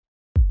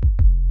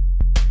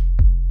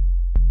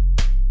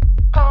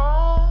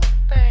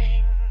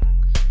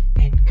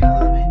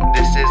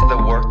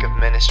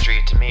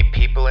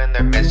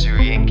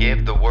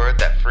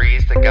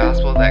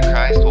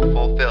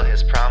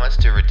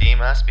promised to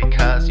redeem us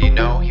because,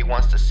 he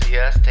wants to see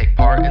us take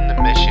part in the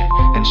mission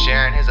and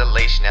sharing his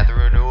elation at the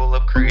renewal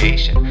of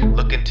creation.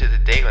 Looking to the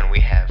day when we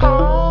have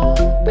all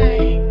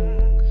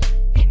things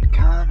in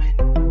common.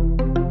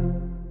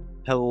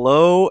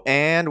 Hello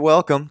and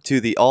welcome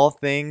to the All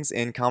Things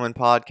in Common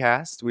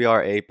podcast. We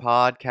are a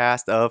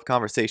podcast of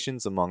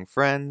conversations among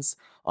friends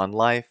on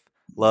life,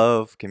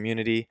 love,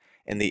 community,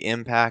 and the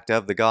impact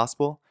of the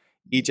gospel.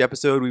 Each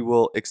episode, we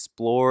will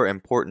explore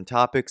important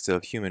topics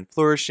of human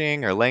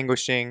flourishing or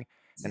languishing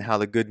and how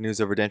the good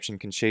news of redemption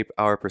can shape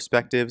our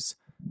perspectives.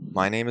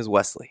 My name is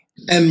Wesley.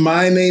 And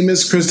my name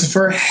is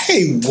Christopher.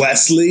 Hey,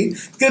 Wesley.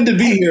 Good to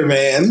be here,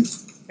 man.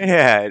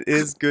 Yeah, it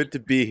is good to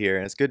be here.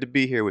 And it's good to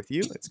be here with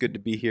you. It's good to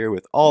be here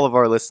with all of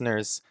our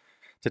listeners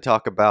to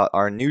talk about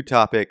our new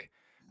topic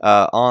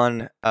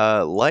on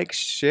like,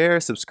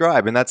 share,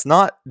 subscribe. And that's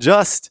not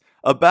just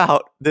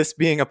about this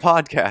being a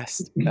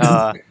podcast.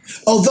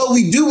 Although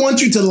we do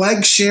want you to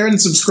like, share, and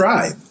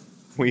subscribe.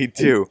 We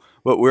do.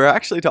 But we're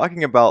actually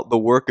talking about the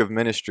work of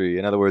ministry.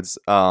 In other words,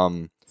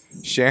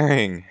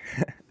 sharing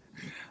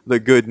the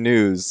good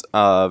news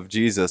of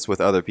Jesus with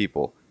other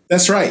people.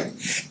 That's right.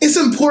 It's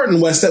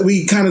important, Wes, that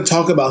we kind of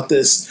talk about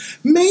this,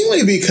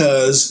 mainly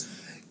because,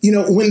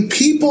 when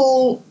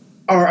people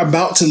are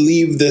about to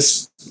leave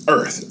this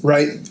earth,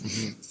 right?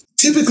 Mm-hmm.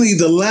 Typically,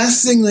 the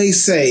last thing they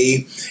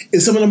say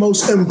is some of the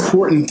most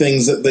important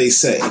things that they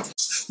say.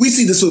 We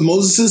see this with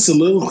Moses'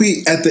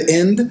 soliloquy at the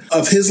end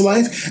of his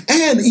life,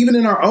 and even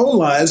in our own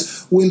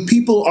lives when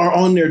people are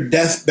on their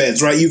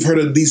deathbeds, right? You've heard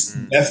of these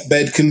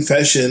deathbed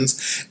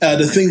confessions,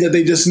 the thing that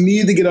they just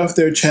need to get off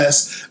their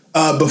chest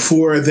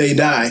before they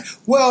die.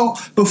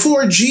 Well,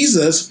 before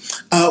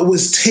Jesus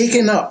was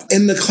taken up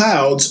in the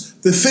clouds,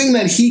 the thing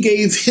that he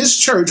gave his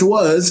church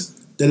was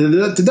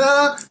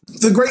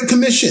the Great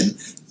Commission.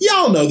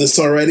 Y'all know this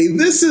already.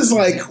 This is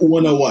like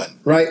 101,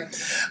 right?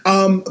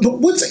 But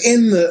what's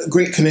in the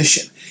Great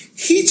Commission?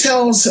 He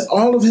tells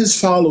all of his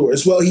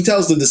followers, well, he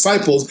tells the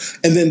disciples,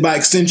 and then by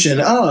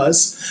extension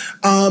us,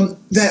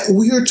 that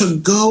we are to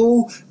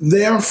go,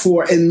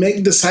 therefore, and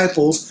make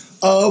disciples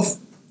of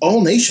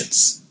all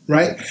nations,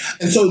 right?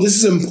 And so this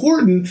is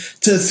important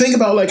to think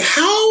about,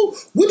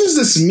 what does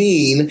this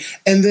mean?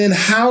 And then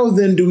how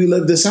then do we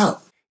live this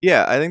out?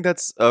 Yeah, I think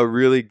that's a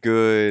really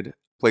good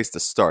place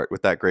to start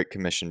with that Great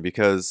Commission,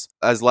 because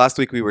as last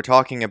week we were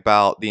talking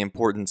about the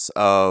importance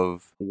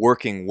of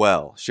working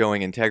well,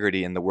 showing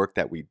integrity in the work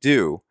that we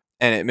do.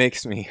 And it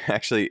makes me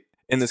actually,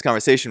 in this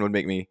conversation, would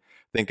make me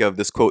think of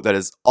this quote that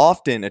is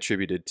often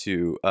attributed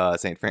to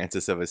St.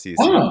 Francis of Assisi,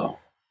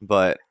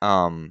 but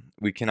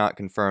we cannot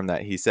confirm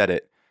that he said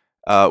it,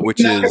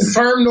 which not is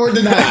confirm nor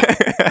deny.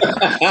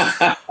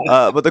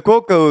 But the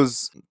quote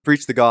goes,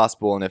 "Preach the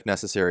gospel, and if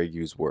necessary,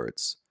 use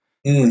words."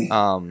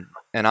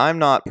 And I'm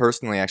not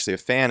personally actually a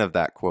fan of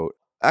that quote.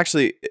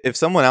 Actually, if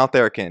someone out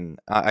there can,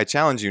 I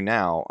challenge you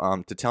now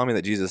to tell me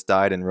that Jesus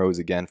died and rose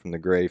again from the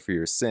grave for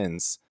your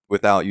sins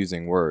without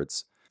using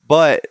words.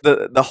 But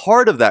the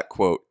heart of that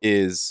quote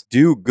is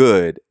do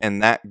good,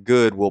 and that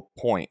good will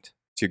point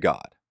to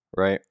God,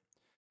 right?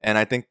 And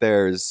I think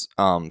there's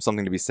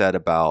something to be said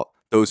about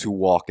those who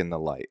walk in the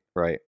light,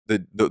 right?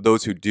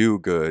 Those who do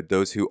good,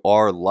 those who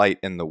are light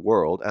in the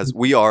world, as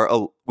we are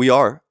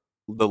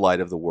the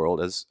light of the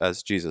world,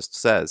 as Jesus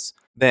says,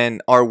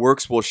 then our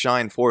works will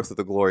shine forth with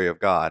the glory of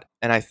God.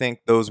 And I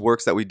think those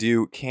works that we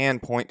do can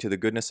point to the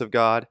goodness of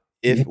God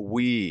if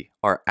we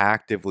are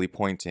actively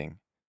pointing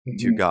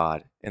to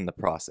God in the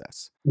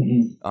process.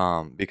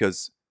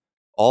 Because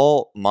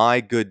all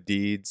my good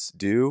deeds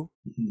do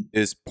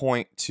is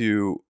point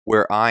to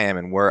where I am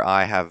and where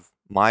I have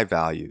my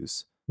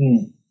values.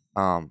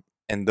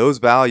 And those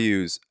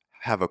values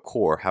have a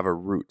core, have a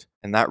root.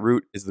 And that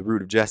root is the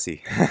root of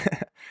Jesse.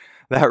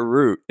 That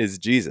root is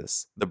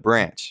Jesus, the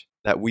branch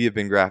that we have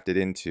been grafted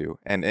into,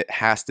 and it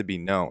has to be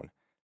known.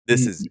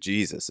 This is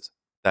Jesus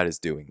that is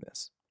doing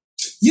this.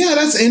 Yeah,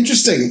 that's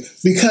interesting,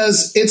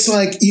 because it's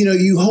like,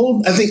 you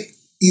hold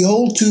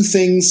two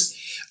things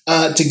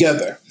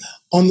together.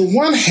 On the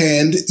one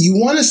hand, you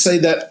want to say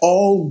that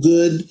all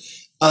good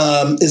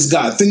is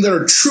God, things that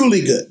are truly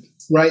good,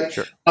 right?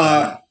 Sure.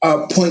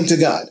 Point to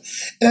God.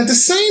 And at the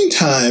same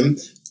time,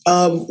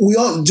 we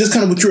all, just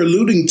kind of what you're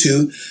alluding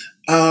to,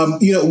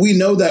 we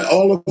know that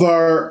all of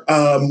our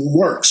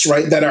works,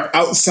 right, that are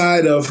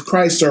outside of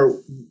Christ are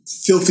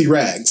filthy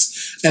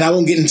rags. And I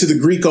won't get into the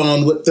Greek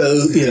on what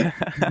the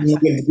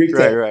Greek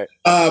right.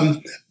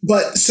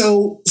 But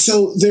so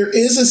there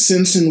is a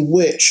sense in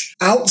which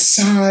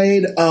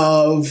outside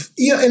of,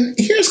 and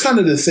here's kind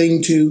of the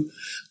thing too,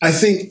 I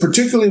think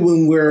particularly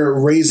when we're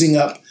raising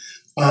up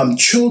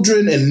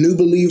children and new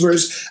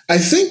believers, I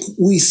think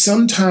we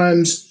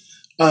sometimes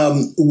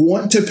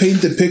want to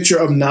paint the picture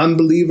of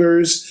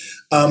non-believers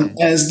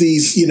as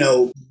these,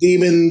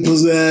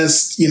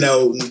 demon-possessed,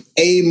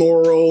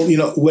 amoral,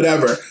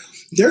 whatever.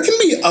 There can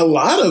be a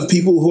lot of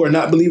people who are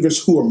not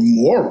believers who are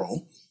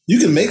moral. You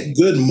can make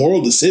good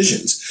moral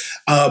decisions.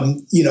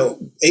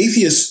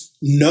 Atheists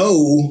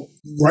know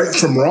right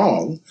from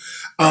wrong.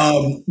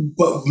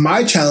 But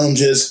my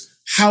challenge is,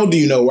 how do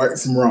you know right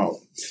from wrong?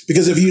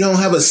 Because if you don't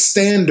have a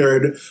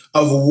standard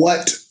of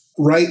what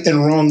right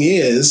and wrong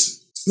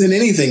is, then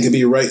anything can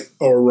be right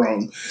or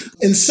wrong.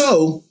 And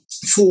so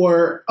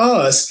for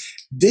us,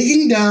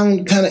 digging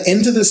down kind of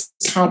into this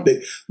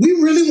topic, we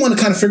really want to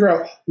kind of figure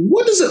out,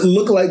 what does it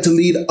look like to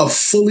lead a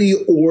fully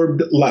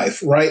orbed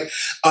life, right?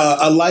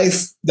 A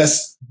life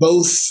that's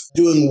both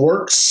doing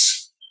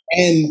works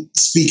and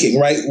speaking,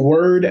 right?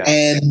 Word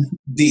and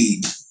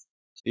deed.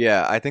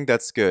 Yeah, I think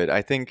that's good.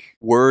 I think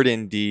word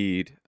and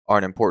deed are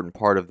an important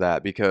part of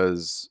that,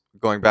 because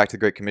going back to the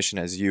Great Commission,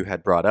 as you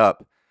had brought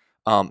up,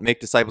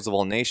 make disciples of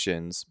all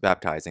nations,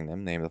 baptizing them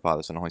in the name of the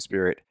Father, Son, and Holy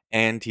Spirit,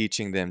 and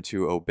teaching them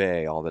to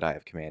obey all that I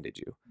have commanded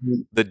you.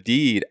 Mm-hmm. The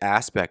deed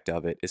aspect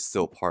of it is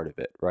still part of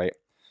it, right?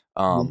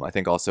 I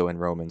think also in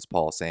Romans,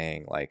 Paul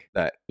saying like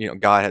that,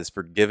 God has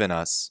forgiven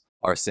us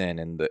our sin,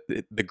 and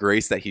the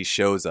grace that he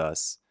shows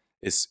us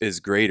is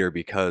greater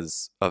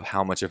because of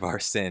how much of our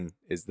sin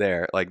is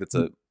there. Like, that's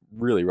a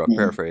really rough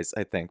paraphrase,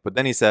 I think. But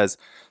then he says,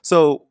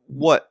 so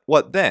what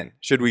then?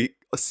 Should we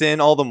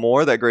sin all the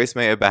more that grace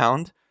may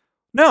abound?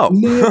 No,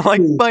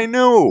 like by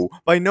no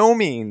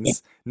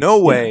means, no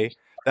way.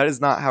 That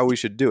is not how we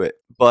should do it.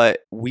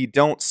 But we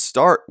don't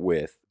start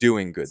with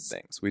doing good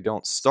things. We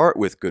don't start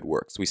with good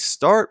works. We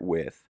start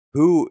with,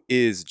 who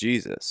is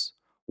Jesus?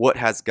 What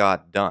has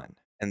God done?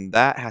 And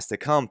that has to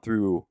come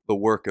through the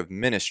work of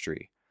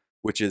ministry,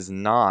 which is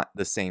not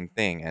the same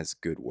thing as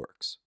good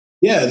works.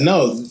 Yeah,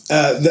 no,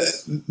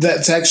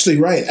 that's actually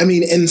right. I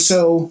mean, and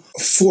so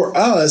for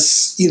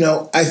us,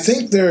 I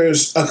think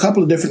there's a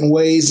couple of different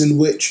ways in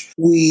which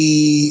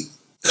we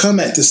come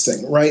at this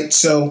thing, right?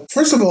 So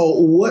first of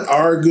all, what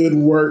are good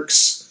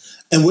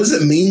works, and what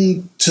does it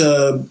mean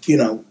to,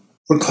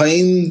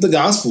 proclaim the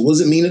gospel? What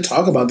does it mean to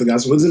talk about the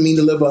gospel? What does it mean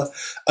to live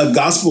a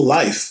gospel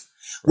life?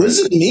 What does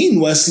it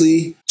mean,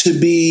 Wesley, to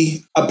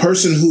be a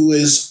person who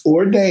is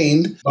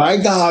ordained by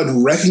God,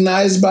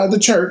 recognized by the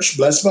church,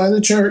 blessed by the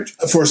church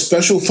for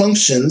special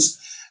functions?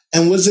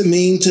 And what does it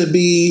mean to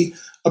be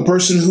a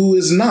person who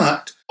is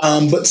not,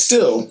 but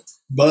still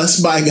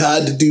blessed by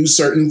God to do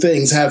certain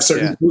things, have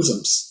certain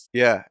bosoms?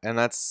 Yeah, and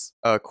that's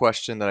a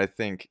question that I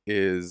think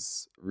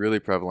is really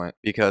prevalent,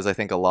 because I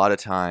think a lot of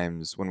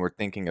times when we're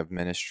thinking of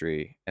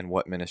ministry and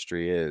what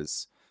ministry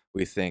is,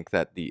 we think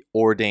that the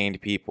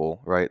ordained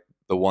people, right?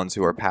 The ones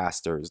who are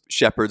pastors,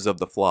 shepherds of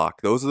the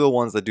flock, those are the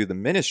ones that do the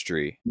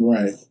ministry.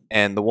 Right.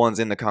 And the ones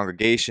in the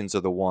congregations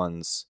are the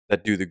ones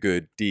that do the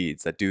good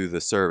deeds, that do the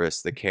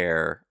service, the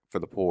care for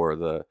the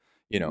poor,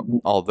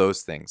 all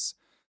those things.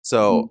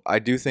 So I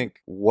do think,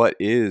 what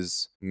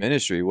is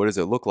ministry? What does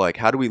it look like?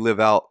 How do we live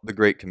out the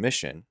Great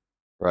Commission,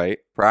 right?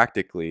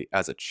 Practically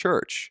as a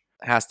church,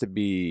 it has to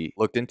be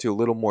looked into a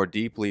little more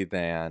deeply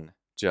than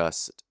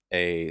just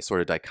a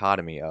sort of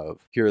dichotomy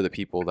of, here are the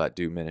people that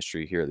do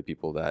ministry, here are the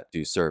people that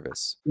do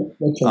service.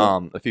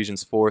 Okay.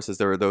 Ephesians 4 says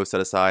there are those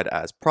set aside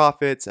as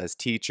prophets, as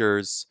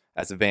teachers,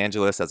 as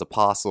evangelists, as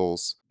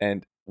apostles.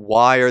 And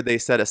why are they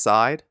set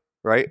aside,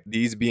 right?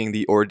 These being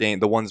the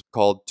ordained, the ones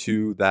called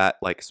to that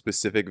like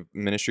specific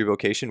ministry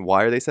vocation.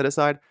 Why are they set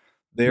aside?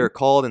 They are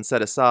called and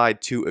set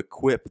aside to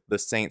equip the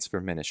saints for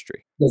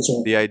ministry. That's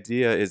right. The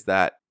idea is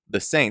that the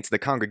saints, the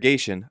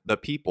congregation, the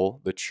people,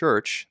 the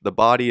church, the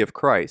body of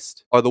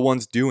Christ are the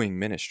ones doing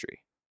ministry.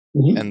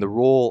 And the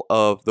role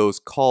of those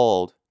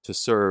called to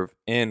serve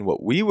in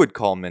what we would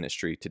call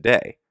ministry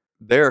today,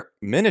 their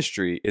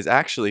ministry is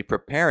actually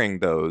preparing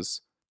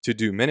those to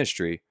do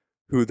ministry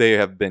who they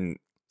have been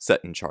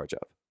set in charge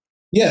of.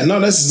 Yeah, no,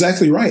 that's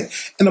exactly right.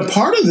 And a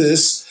part of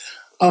this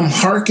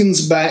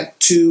harkens back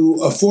to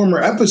a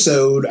former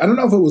episode. I don't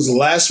know if it was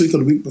last week or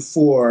the week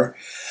before,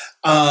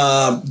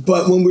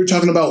 but when we were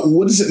talking about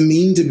what does it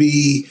mean to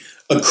be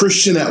a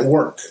Christian at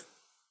work,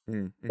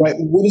 right?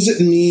 What does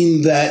it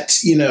mean that,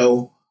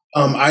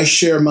 I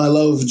share my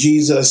love of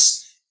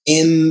Jesus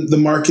in the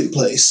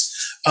marketplace?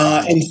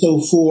 And so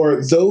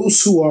for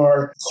those who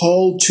are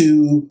called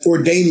to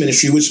ordain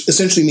ministry, which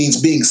essentially means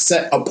being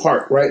set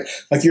apart, right?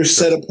 Like you're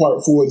set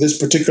apart for this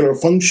particular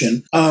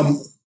function.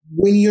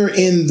 When you're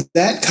in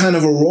that kind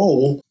of a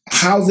role,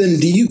 how then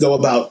do you go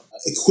about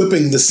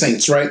equipping the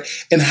saints, right?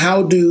 And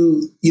how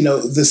do,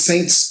 the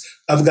saints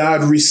of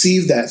God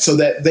receive that so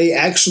that they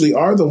actually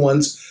are the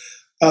ones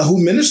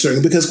who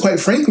ministering? Because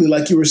quite frankly,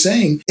 like you were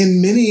saying, in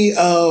many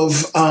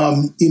of,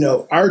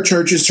 our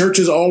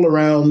churches all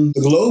around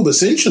the globe,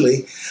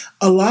 essentially,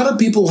 a lot of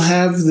people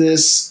have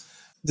this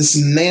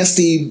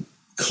nasty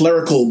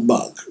clerical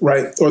bug,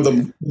 right? Or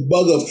the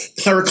bug of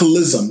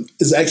clericalism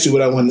is actually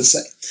what I wanted to say.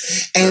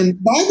 And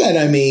by that,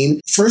 I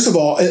mean, first of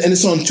all, and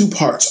it's on two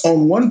parts.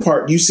 On one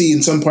part, you see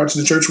in some parts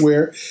of the church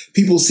where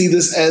people see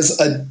this as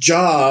a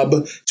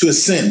job to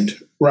ascend,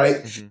 right?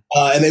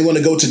 And they want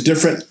to go to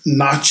different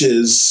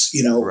notches,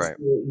 for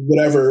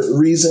whatever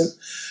reason.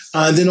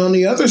 And then on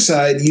the other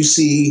side, you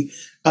see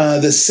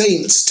the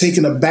saints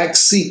taking a back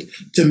seat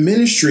to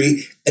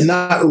ministry and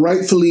not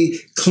rightfully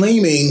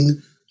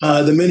claiming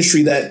the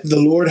ministry that the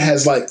Lord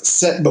has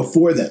set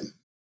before them.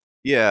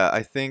 Yeah,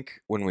 I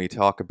think when we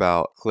talk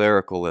about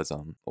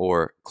clericalism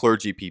or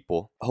clergy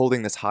people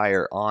holding this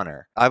higher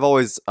honor, I've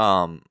always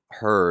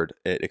heard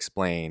it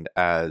explained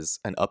as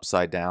an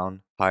upside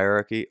down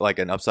hierarchy, like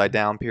an upside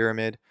down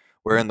pyramid,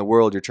 where in the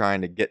world you're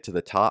trying to get to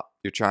the top,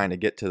 you're trying to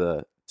get to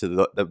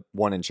the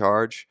one in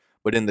charge,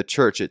 but in the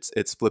church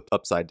it's flipped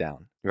upside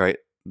down, right?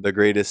 The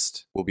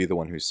greatest will be the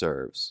one who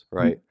serves,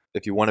 right?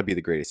 If you want to be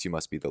the greatest, you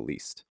must be the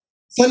least.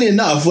 Funny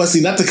enough, Wesley,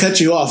 not to cut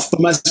you off,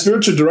 but my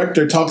spiritual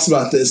director talks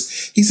about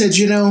this. He said,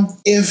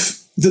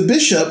 if the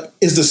bishop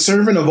is the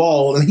servant of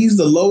all and he's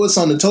the lowest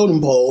on the totem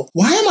pole,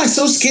 why am I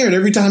so scared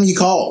every time he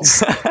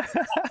calls?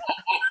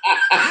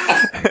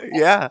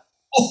 Yeah.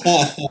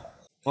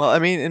 Well, I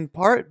mean, in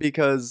part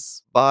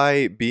because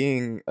by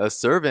being a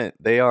servant,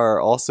 they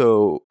are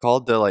also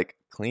called to like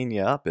clean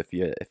you up if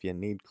you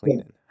need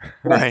cleaning,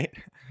 right?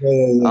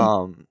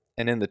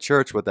 And in the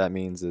church, what that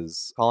means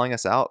is calling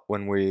us out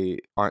when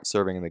we aren't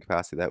serving in the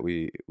capacity that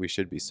we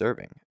should be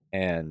serving,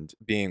 and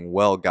being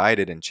well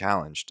guided and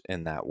challenged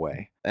in that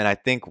way. And I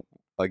think,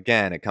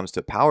 again, it comes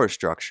to power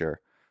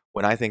structure.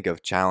 When I think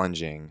of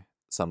challenging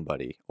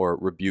somebody or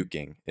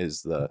rebuking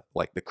is the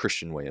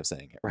Christian way of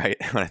saying it, right?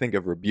 When I think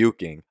of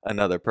rebuking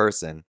another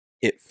person,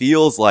 it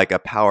feels like a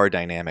power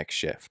dynamic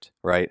shift,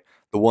 right?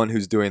 The one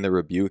who's doing the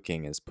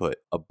rebuking is put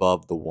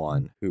above the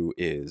one who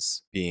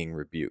is being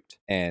rebuked.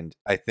 And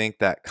I think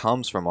that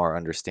comes from our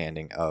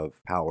understanding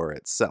of power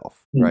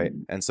itself, right?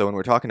 And so when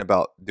we're talking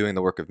about doing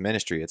the work of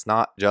ministry, it's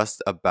not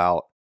just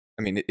about,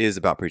 I mean, it is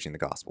about preaching the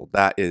gospel.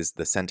 That is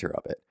the center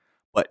of it.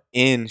 But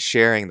in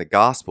sharing the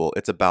gospel,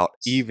 it's about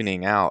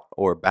evening out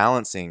or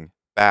balancing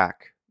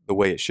back the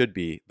way it should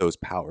be, those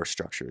power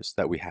structures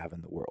that we have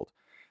in the world.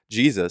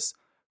 Jesus,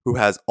 who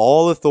has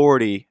all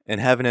authority in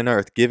heaven and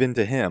earth given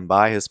to him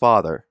by his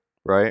Father,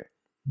 right?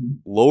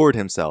 Lowered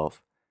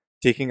himself,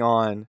 taking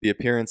on the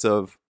appearance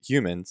of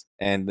humans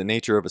and the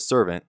nature of a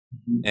servant,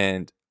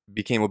 and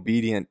became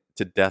obedient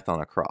to death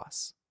on a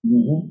cross,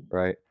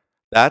 right?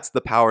 That's the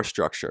power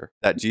structure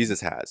that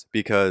Jesus has,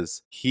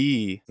 because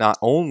he not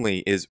only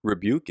is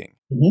rebuking,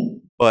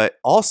 but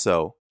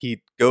also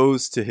he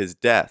goes to his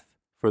death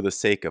for the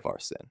sake of our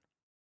sin,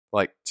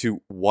 like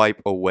to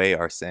wipe away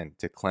our sin,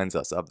 to cleanse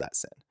us of that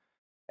sin.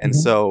 And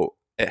so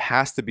it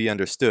has to be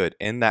understood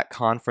in that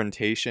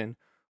confrontation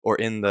or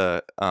in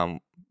the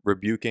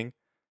rebuking,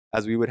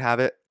 as we would have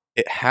it,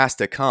 it has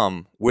to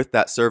come with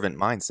that servant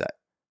mindset.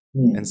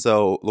 And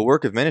so the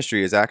work of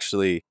ministry is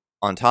actually,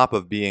 on top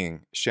of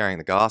being sharing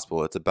the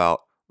gospel, it's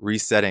about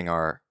resetting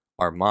our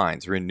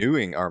minds,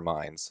 renewing our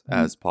minds,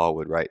 as Paul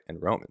would write in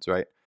Romans,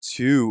 right?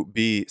 To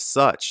be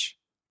such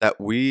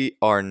that we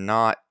are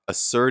not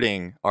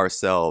asserting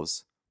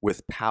ourselves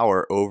with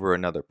power over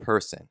another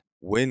person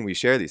when we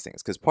share these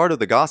things. Because part of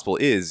the gospel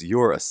is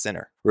you're a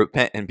sinner.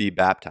 Repent and be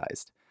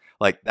baptized.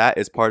 Like, that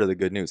is part of the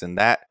good news. And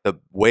that the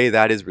way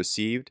that is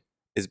received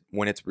is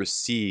when it's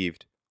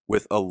received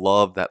with a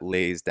love that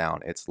lays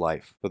down its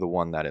life for the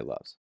one that it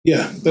loves.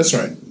 Yeah, that's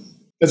right.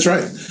 That's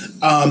right.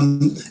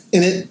 And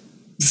it,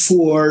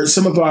 for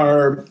some of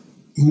our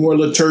more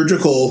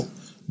liturgical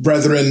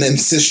brethren and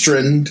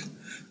sistren,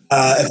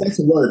 if that's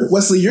a word,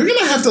 Wesley, you're going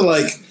to have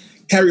to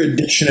carry a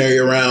dictionary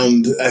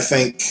around, I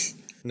think.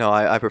 No,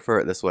 I prefer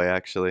it this way,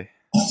 actually.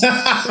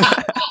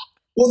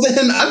 Well,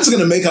 then I'm just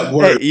going to make up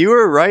words. Hey, you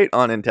were right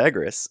on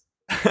Integris.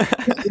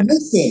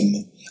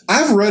 Listen,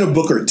 I've read a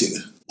book or two.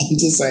 I'm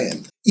just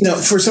saying.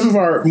 For some of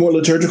our more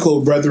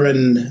liturgical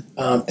brethren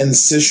and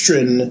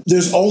sistren,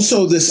 there's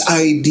also this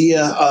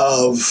idea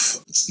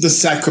of the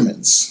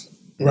sacraments,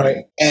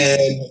 right?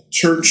 And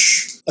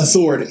church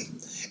authority.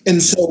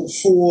 And so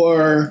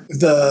for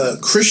the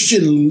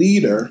Christian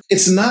leader,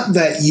 it's not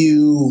that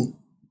you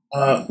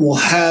will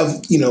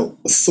have,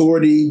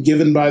 authority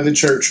given by the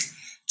church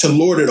to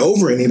lord it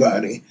over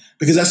anybody,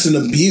 because that's an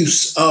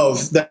abuse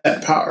of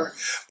that power.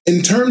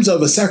 In terms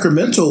of a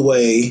sacramental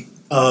way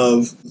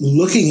of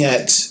looking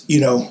at,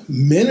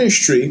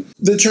 ministry,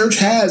 the church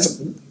has,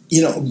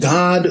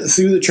 God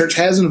through the church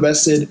has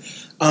invested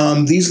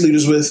these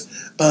leaders with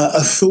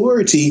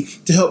authority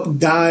to help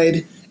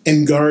guide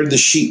and guard the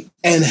sheep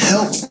and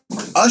help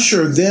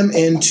usher them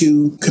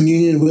into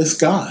communion with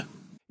God.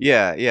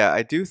 Yeah,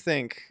 I do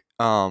think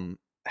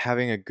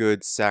having a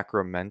good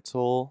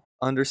sacramental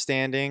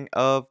understanding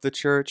of the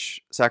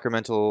church,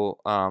 sacramental,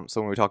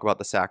 so when we talk about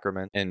the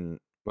sacrament in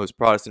most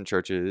Protestant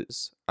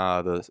churches,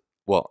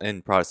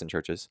 in Protestant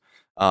churches,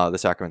 the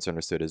sacraments are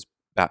understood as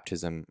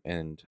baptism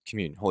and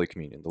communion, Holy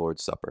Communion, the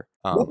Lord's Supper,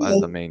 as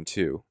the main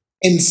two.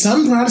 In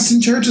some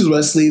Protestant churches,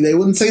 Wesley, they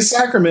wouldn't say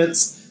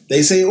sacraments,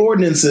 they say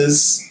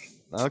ordinances.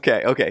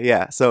 Okay,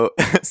 yeah. So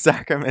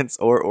sacraments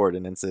or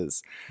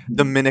ordinances.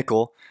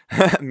 Dominical,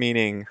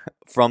 meaning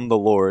from the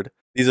Lord.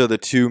 These are the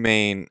two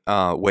main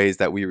ways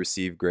that we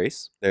receive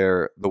grace.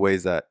 They're the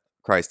ways that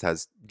Christ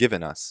has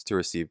given us to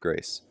receive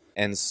grace.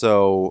 And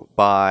so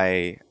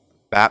by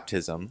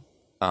baptism,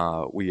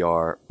 we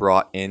are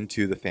brought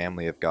into the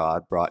family of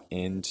God, brought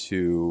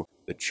into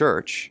the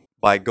church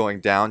by going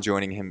down,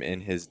 joining him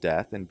in his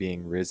death, and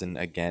being risen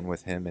again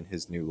with him in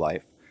his new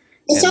life.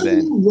 It's and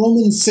then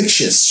Roman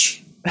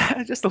 6-ish.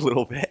 just a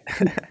little bit.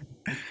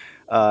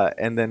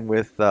 And then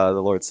with the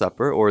Lord's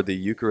Supper, or the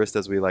Eucharist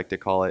as we like to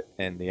call it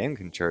in the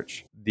Anglican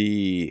Church,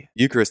 the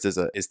Eucharist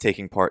is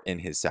taking part in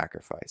his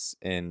sacrifice,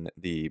 in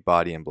the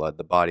body and blood,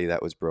 the body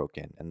that was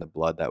broken and the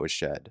blood that was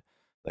shed,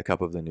 the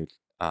cup of the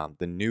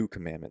new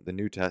commandment, the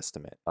New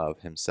Testament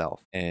of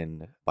himself.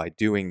 And by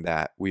doing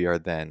that, we are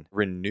then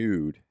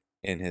renewed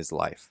in his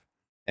life,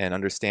 and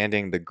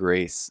understanding the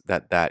grace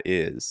that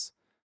is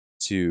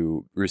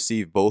to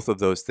receive both of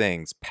those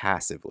things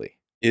passively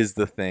is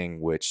the thing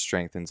which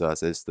strengthens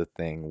us, is the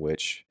thing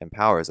which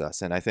empowers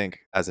us. And I think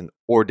as an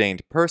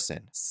ordained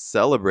person,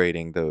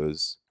 celebrating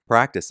those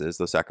practices,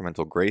 those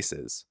sacramental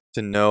graces,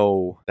 to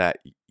know that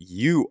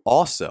you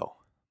also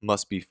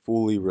must be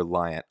fully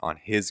reliant on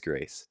his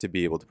grace to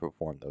be able to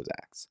perform those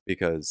acts,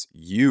 because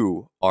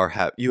you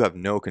have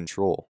no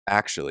control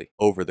actually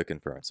over the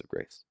conference of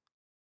grace.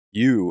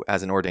 You,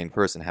 as an ordained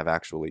person, have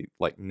actually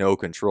no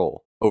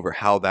control over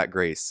how that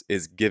grace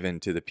is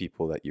given to the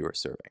people that you are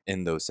serving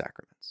in those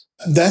sacraments.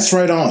 That's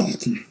right on.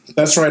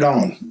 That's right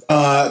on.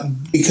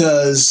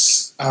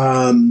 Because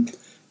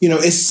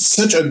it's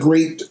such a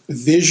great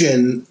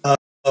vision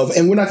of,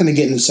 and we're not going to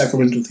get into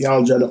sacramental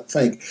theology, I don't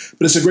think,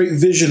 but it's a great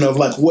vision of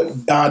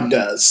what God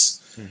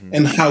does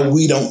and how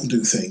we don't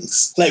do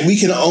things. The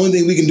only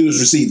thing we can do is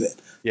receive it.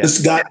 Yeah.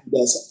 It's God who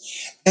does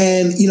it.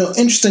 And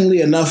interestingly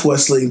enough,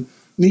 Wesley,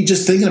 me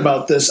just thinking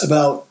about this,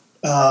 about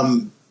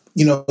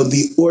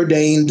the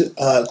ordained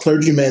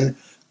clergymen,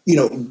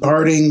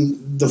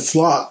 guarding the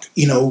flock,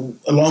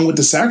 along with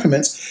the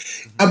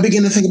sacraments, I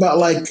begin to think about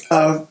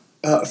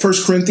 1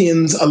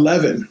 Corinthians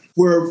 11,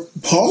 where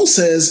Paul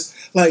says,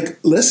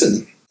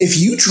 listen, if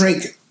you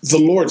drink the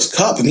Lord's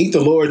cup and eat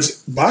the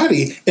Lord's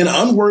body in an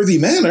unworthy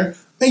manner,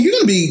 man, you're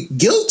going to be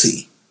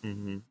guilty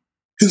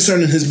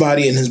concerning his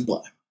body and his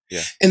blood.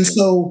 Yeah. And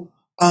so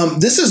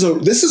this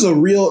is a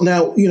real,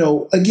 now,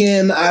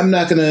 again, I'm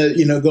not going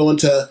to, go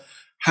into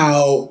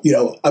how,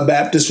 a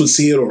Baptist would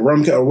see it, or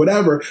Roman or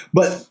whatever,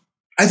 but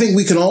I think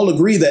we can all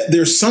agree that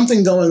there's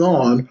something going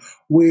on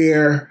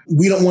where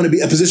we don't want to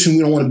be a position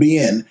we don't want to be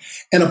in.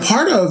 And a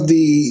part of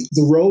the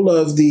role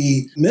of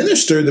the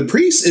minister, the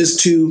priest, is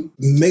to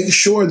make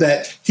sure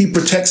that he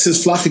protects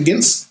his flock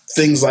against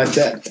things like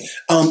that.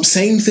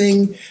 Same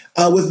thing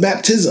with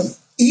baptism.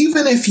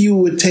 Even if you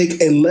would take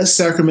a less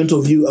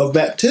sacramental view of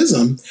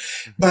baptism,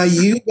 by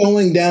you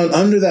going down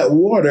under that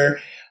water,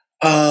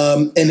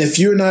 and if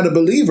you're not a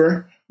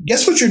believer,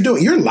 guess what you're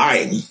doing? You're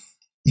lying,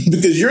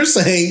 because you're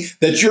saying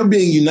that you're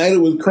being united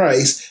with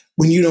Christ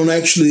when you don't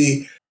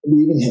actually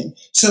believe in him.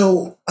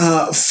 So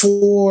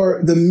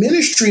for the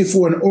ministry,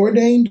 for an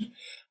ordained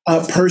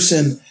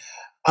person,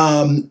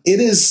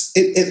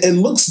 it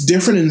looks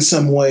different in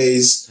some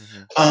ways,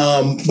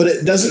 but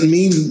it doesn't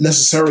mean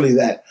necessarily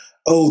that,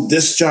 oh,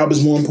 this job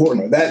is more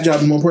important or that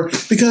job is more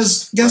important,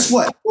 because guess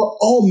what? We're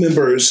all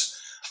members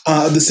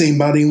of the same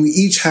body, and we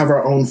each have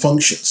our own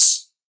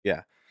functions.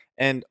 Yeah.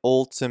 And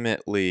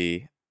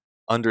ultimately,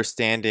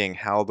 understanding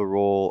how the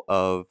role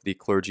of the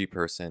clergy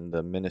person,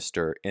 the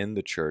minister in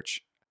the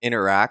church,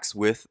 interacts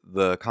with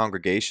the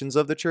congregations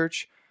of the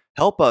church,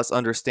 help us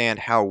understand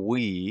how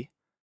we,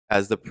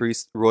 as the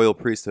royal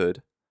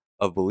priesthood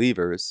of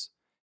believers,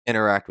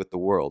 interact with the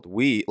world.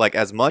 We,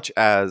 as much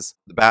as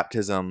the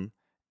baptism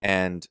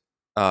and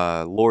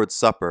Lord's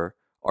Supper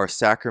are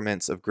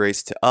sacraments of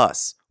grace to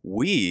us,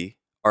 we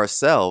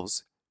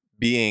ourselves,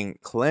 being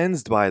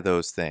cleansed by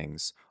those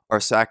things, are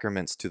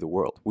sacraments to the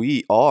world.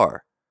 We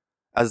are,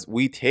 as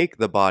we take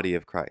the body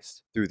of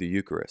Christ through the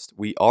Eucharist,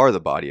 we are the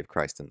body of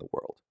Christ in the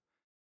world.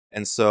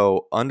 And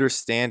so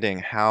understanding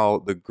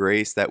how the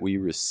grace that we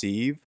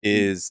receive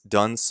is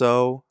done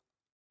so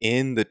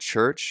in the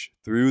church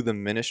through the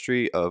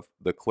ministry of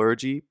the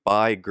clergy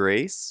by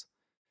grace,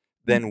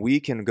 then we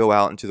can go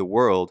out into the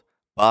world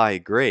by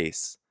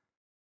grace,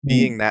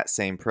 being that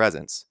same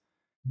presence.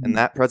 And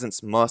that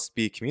presence must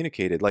be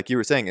communicated. Like you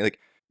were saying,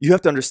 you have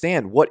to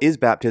understand what is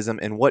baptism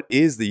and what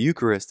is the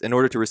Eucharist in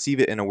order to receive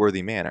it in a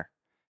worthy manner.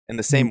 In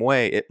the same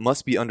way, it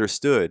must be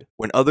understood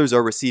when others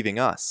are receiving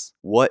us.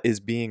 What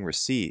is being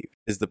received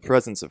is the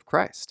presence of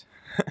Christ,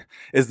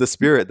 is the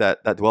Spirit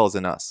that dwells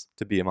in us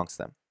to be amongst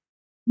them.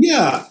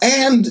 Yeah.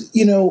 And,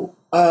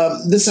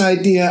 this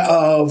idea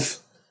of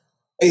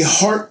a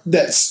heart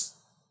that's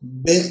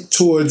bent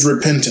towards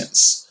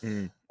repentance,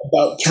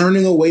 about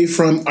turning away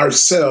from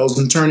ourselves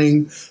and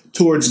turning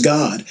towards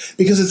God.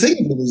 Because the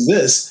thing of it is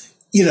this,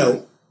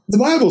 the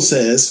Bible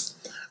says,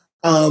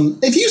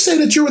 if you say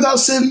that you're without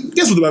sin,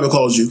 guess what the Bible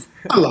calls you?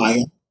 A liar.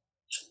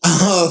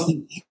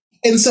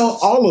 And so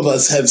all of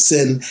us have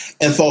sinned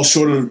and fall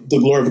short of the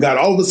glory of God.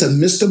 All of us have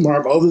missed the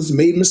mark. All of us have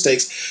made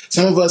mistakes.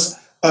 Some of us,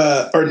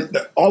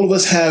 all of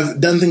us have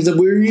done things that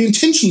we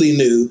intentionally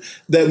knew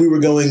that we were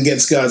going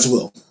against God's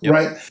will,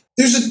 right?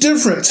 There's a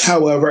difference,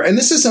 however, and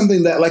this is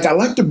something that I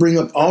like to bring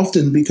up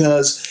often,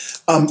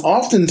 because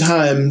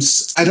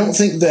oftentimes I don't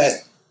think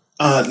that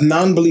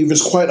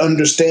non-believers quite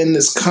understand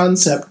this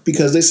concept,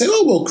 because they say,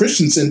 oh, well,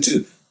 Christians sin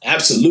too.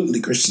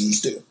 Absolutely,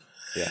 Christians do.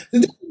 Yeah.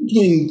 The difference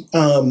between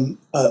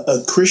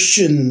a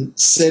Christian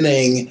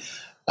sinning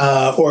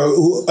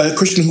or a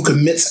Christian who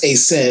commits a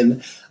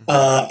sin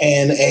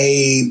and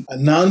a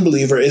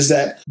non-believer is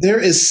that there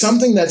is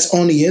something that's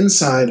on the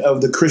inside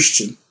of the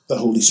Christian, the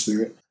Holy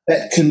Spirit,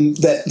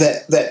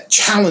 that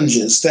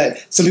challenges,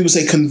 that some people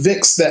say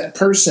convicts that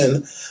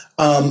person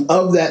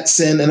of that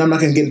sin. And I'm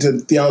not going to get into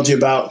theology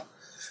about,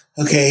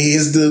 okay,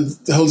 is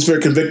the Holy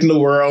Spirit convicting the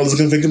world? Is it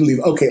convicting belief?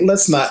 Okay,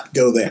 let's not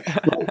go there.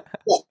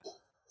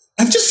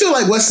 I just feel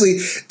like, Wesley,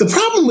 the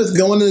problem with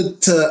going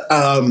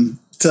to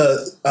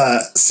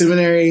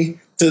seminary,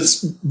 to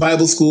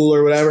Bible school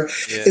or whatever,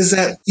 is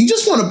that you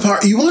just want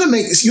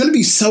to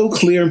be so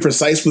clear and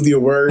precise with your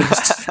words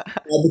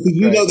because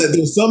you know that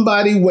there's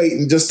somebody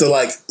waiting just to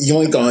like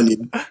yoink on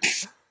you.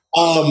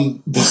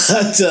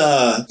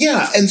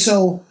 And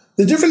so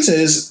the difference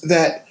is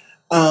that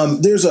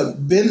there's a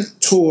bent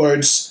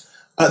towards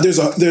there's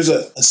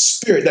a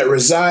spirit that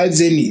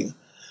resides in you,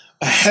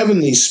 a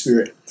heavenly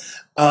spirit.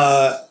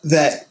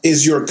 That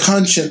is your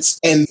conscience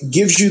and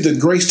gives you the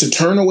grace to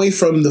turn away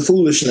from the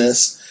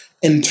foolishness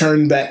and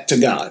turn back to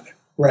God,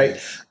 right?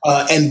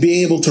 And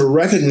be able to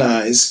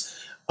recognize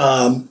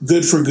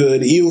good for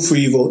good, evil for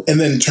evil, and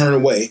then turn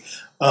away,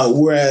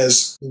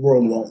 whereas the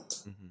world won't.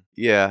 Mm-hmm.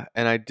 Yeah,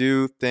 and I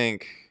do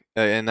think,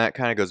 and that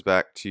kind of goes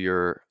back to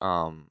your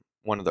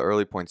one of the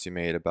early points you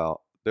made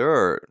about there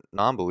are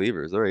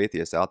non-believers, there are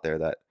atheists out there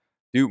that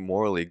do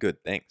morally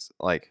good things,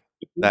 like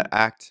that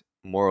act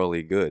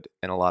morally good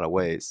in a lot of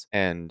ways.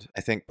 And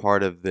I think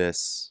part of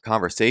this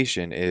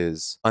conversation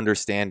is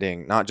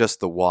understanding not just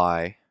the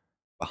why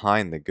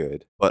behind the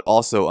good, but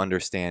also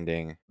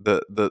understanding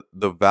the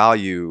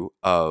value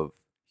of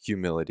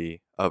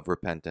humility, of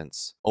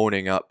repentance,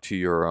 owning up to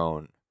your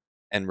own,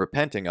 and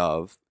repenting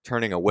of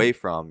turning away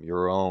from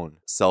your own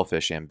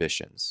selfish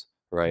ambitions,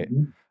 right?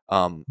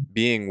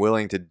 Being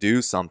willing to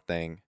do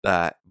something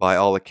that by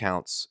all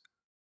accounts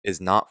is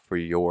not for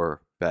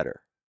your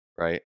better,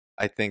 right?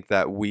 I think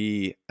that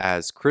we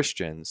as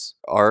Christians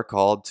are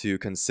called to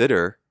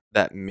consider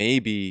that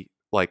maybe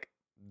like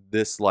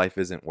this life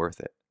isn't worth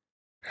it.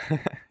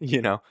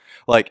 You know,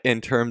 like in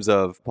terms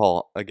of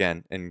Paul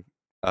again in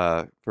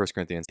 1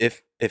 Corinthians,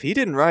 if he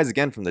didn't rise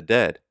again from the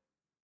dead,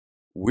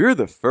 we're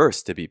the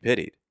first to be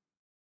pitied,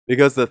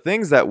 because the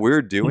things that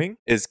we're doing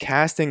is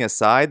casting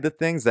aside the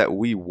things that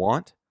we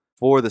want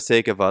for the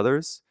sake of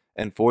others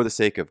and for the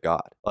sake of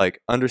God.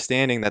 Like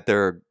understanding that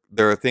there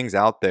are things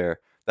out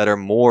there that are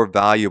more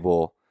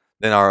valuable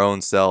than our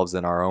own selves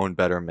and our own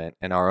betterment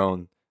and our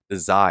own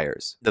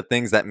desires. The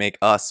things that make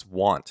us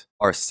want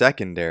are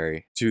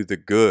secondary to the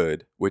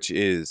good, which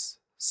is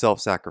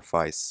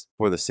self-sacrifice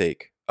for the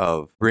sake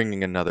of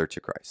bringing another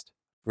to Christ,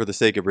 for the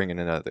sake of bringing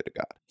another to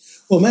God.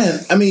 Well, man,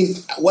 I mean,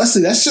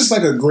 Wesley, that's just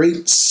like a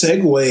great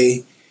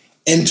segue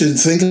into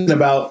thinking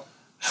about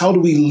how do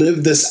we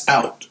live this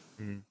out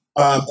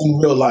in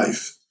real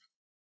life.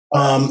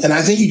 And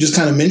I think you just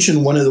kind of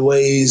mentioned one of the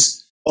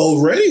ways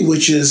already,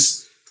 which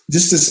is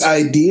just this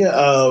idea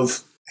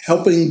of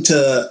helping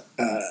to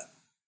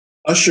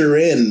usher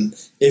in,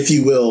 if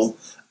you will,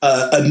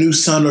 a new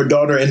son or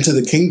daughter into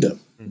the kingdom,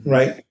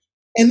 right?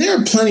 And there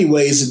are plenty of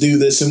ways to do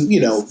this, and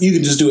you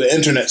can just do an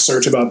internet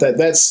search about that.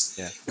 That's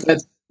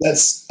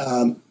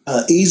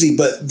easy,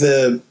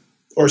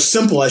 or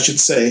simple, I should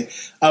say.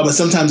 But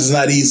sometimes it's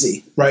not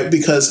easy, right?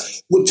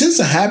 Because what tends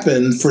to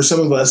happen for some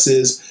of us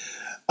is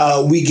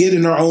we get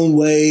in our own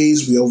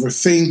ways, we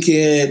overthink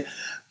it.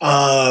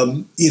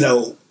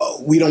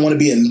 We don't want to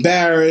be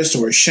embarrassed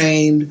or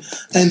ashamed.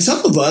 And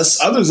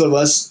others of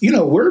us,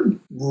 we're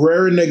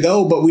raring to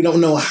go, but we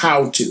don't know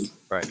how to.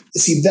 Right.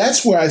 See,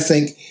 that's where I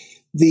think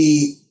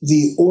the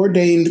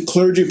ordained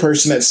clergy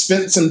person that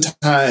spent some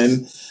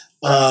time,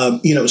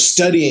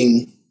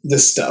 studying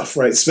this stuff,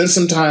 right? Spend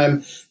some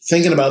time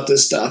thinking about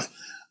this stuff,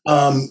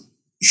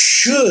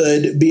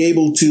 should be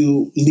able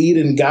to lead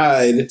and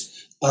guide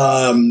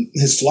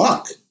his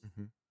flock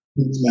in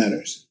these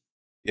matters.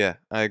 Yeah,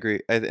 I agree.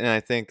 And I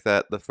think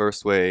that the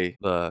first way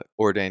the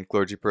ordained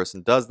clergy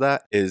person does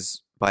that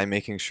is by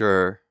making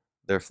sure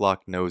their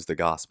flock knows the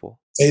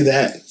gospel. Say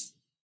that.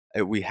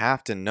 We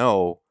have to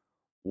know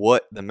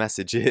what the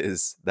message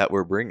is that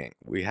we're bringing.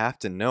 We have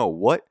to know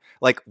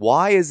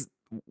why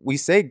we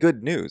say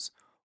good news.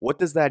 What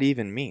does that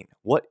even mean?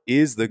 What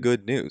is the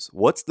good news?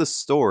 What's the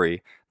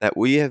story that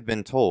we have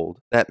been told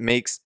that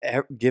makes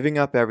giving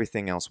up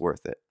everything else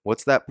worth it?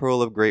 What's that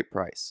pearl of great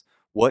price?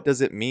 What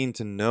does it mean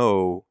to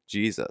know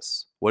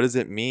Jesus? What does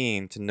it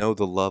mean to know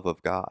the love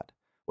of God?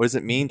 What does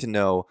it mean to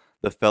know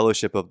the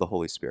fellowship of the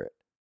Holy Spirit?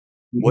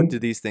 What do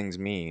these things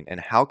mean?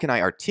 And how can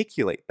I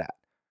articulate that?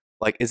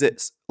 Like, is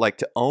it like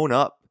to own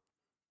up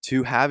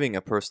to having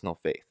a personal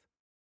faith?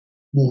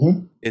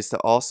 Is to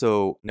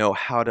also know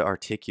how to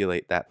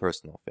articulate that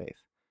personal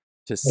faith,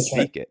 to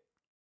speak it.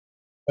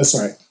 That's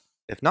right.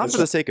 If not for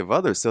the sake of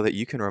others, so that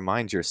you can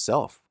remind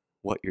yourself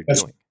what you're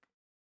doing.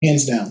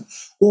 Hands down.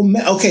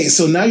 Well, okay,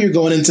 so now you're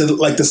going into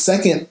like the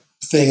second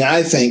thing,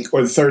 I think,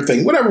 or the third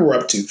thing, whatever we're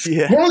up to.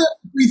 Yeah. We're only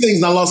up to 3 things,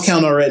 and I lost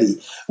count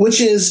already, which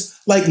is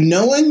like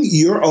knowing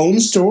your own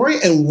story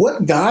and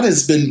what God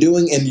has been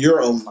doing in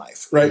your own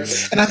life, right?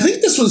 Mm-hmm. And I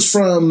think this was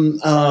from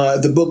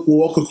the book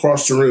Walk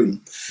Across the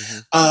Room,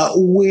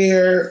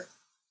 where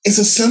it's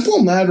a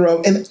simple matter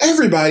of, and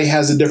everybody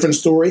has a different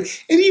story,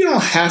 and you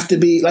don't have to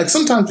be, like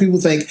sometimes people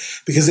think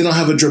because they don't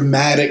have a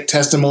dramatic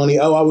testimony,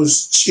 oh, I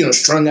was,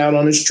 strung out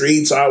on the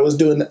streets, or I was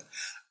doing that.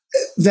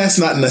 That's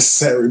not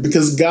necessary,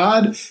 because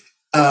God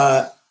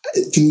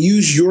can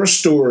use your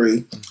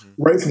story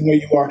right from where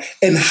you are,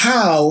 and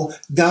how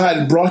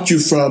God brought you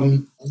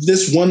from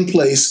this one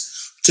place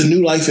to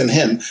new life in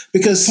Him.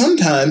 Because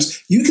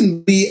sometimes you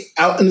can be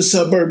out in the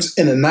suburbs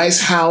in a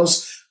nice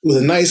house with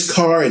a nice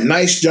car and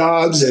nice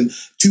jobs and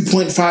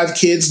 2.5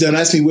 kids. Don't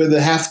ask me where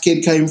the half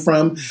kid came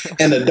from,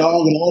 and a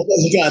dog and all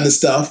that kind of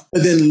stuff.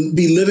 But then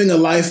be living a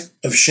life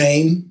of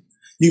shame.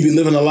 You be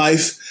living a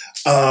life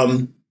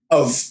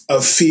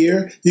of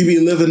fear. You be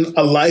living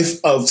a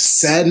life of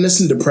sadness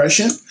and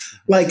depression.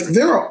 Like,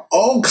 there are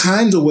all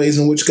kinds of ways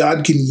in which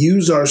God can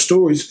use our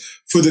stories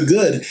for the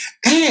good.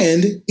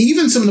 And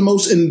even some of the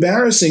most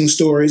embarrassing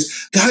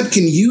stories, God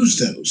can use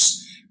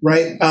those,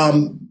 right? I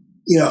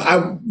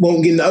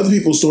won't get into other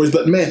people's stories,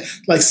 but man,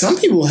 like some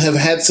people have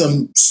had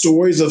some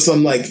stories of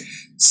some like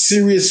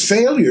serious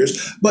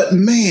failures. But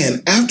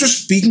man, after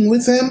speaking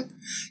with them,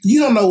 you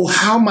don't know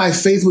how my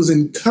faith was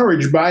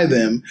encouraged by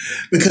them,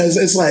 because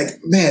it's like,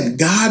 man,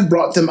 God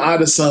brought them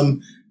out of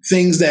some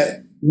things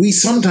that we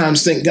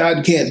sometimes think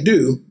God can't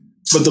do,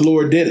 but the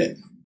Lord did it.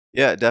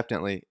 Yeah,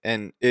 definitely.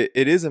 And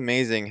it is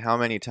amazing how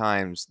many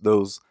times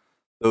those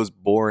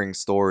boring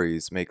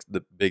stories make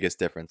the biggest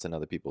difference in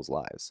other people's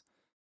lives.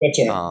 That's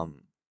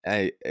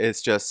right.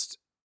 It's just,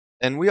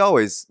 and we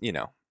always,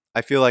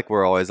 I feel like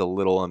we're always a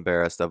little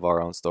embarrassed of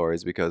our own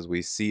stories because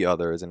we see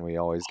others and we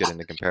always get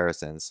into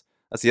comparisons.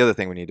 That's the other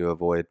thing we need to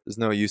avoid. There's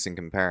no use in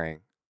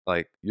comparing.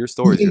 Like, your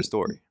story is your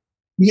story.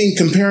 You mean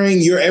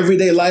comparing your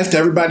everyday life to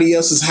everybody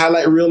else's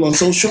highlight reel on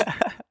social?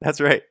 That's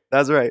right.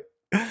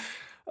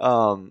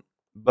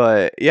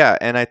 But yeah,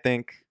 and I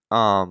think,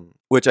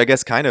 which I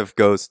guess kind of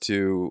goes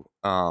to,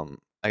 I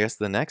guess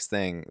the next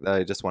thing that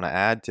I just want to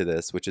add to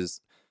this, which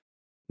is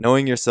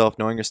knowing yourself,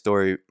 knowing your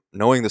story,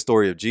 knowing the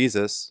story of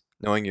Jesus,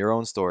 knowing your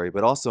own story,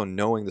 but also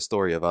knowing the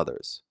story of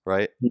others,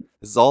 right?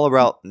 This is all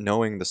about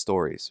knowing the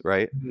stories,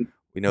 right?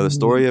 We know the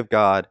story of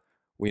God.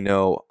 We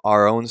know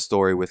our own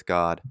story with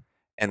God.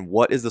 And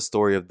what is the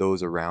story of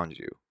those around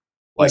you?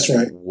 Like, that's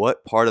right.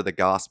 What part of the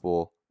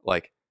gospel,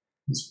 like,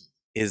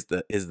 is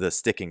the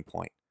sticking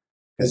point?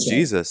 Because right.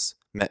 Jesus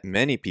met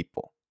many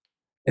people.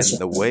 And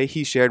the way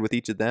He shared with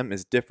each of them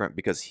is different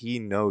because He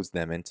knows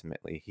them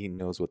intimately. He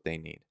knows what they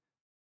need.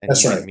 And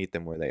He might meet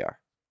them where they are.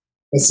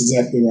 That's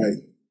exactly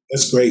right.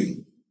 That's great.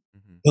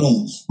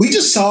 Boom. We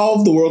just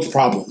solved the world's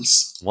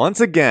problems. Once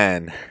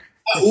again.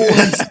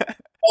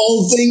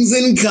 All things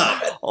in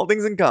common. All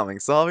things in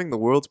common. Solving the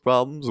world's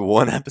problems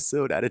one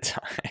episode at a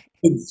time.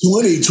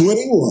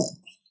 2021.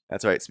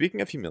 That's right.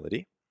 Speaking of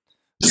humility.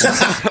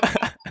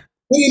 What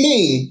do you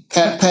mean?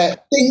 Pat,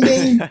 pat, ding,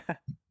 ding.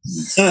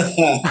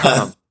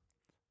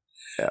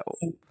 Yeah.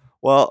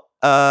 Well,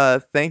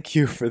 thank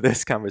you for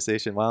this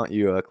conversation. Why don't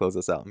you close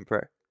us out in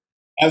prayer?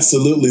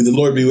 Absolutely. The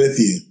Lord be with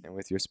you. And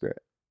with your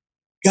spirit.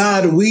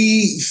 God,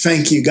 we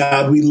thank you,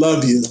 God. We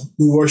love you.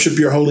 We worship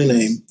your holy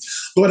name.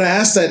 Lord, I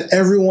ask that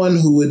everyone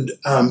who would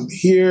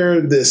hear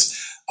this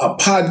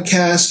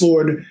podcast,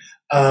 Lord,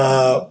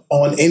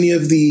 on any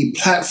of the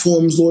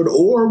platforms, Lord,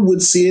 or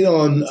would see it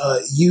on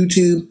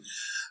YouTube,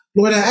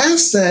 Lord, I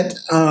ask that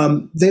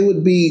they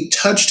would be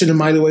touched in a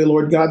mighty way,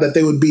 Lord God, that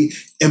they would be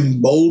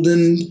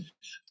emboldened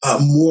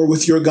more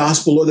with your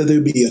gospel, Lord, that they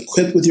would be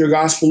equipped with your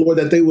gospel, Lord,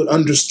 that they would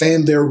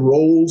understand their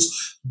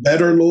roles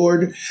better,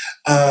 Lord,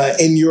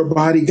 in your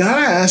body. God,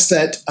 I ask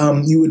that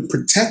you would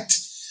protect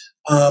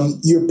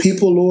your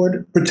people,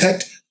 Lord,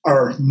 protect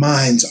our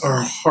minds,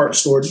 our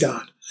hearts, Lord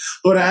God.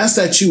 Lord, I ask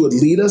that you would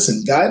lead us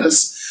and guide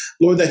us,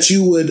 Lord, that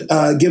you would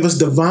give us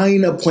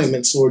divine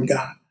appointments, Lord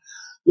God.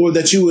 Lord,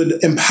 that you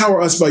would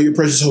empower us by your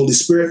precious Holy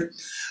Spirit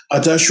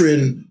to usher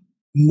in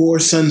more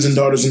sons and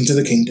daughters into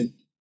the kingdom.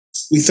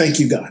 We thank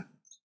you, God.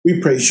 We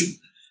praise you.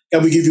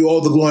 God, we give you all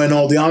the glory and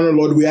all the honor.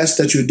 Lord, we ask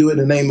that you do it in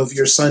the name of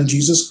your Son,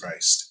 Jesus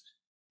Christ.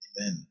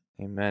 Amen.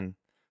 Amen.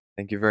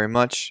 Thank you very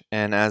much.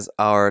 And as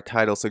our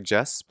title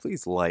suggests,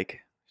 please like,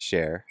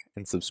 share,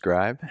 and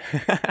subscribe.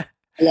 I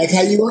like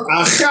how you were.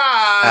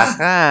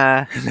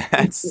 Aha!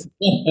 That's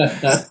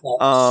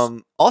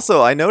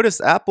also, I noticed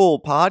Apple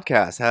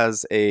Podcasts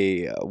has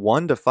a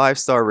 1 to 5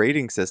 star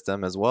rating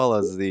system, as well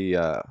as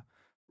the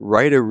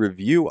write a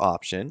review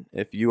option.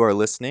 If you are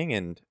listening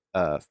and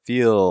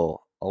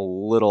feel a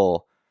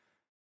little,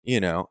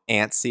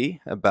 antsy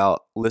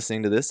about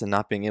listening to this and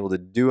not being able to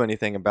do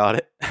anything about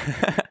it,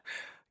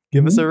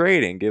 give us a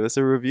rating, give us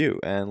a review,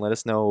 and let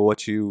us know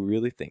what you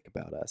really think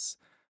about us.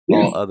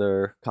 All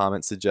other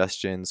comments,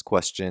 suggestions,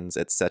 questions,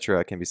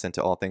 etc. can be sent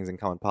to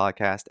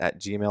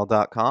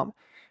allthingsincommonpodcast@gmail.com.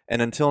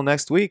 And until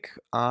next week,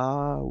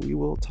 we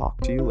will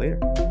talk to you later.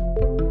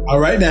 All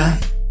right now.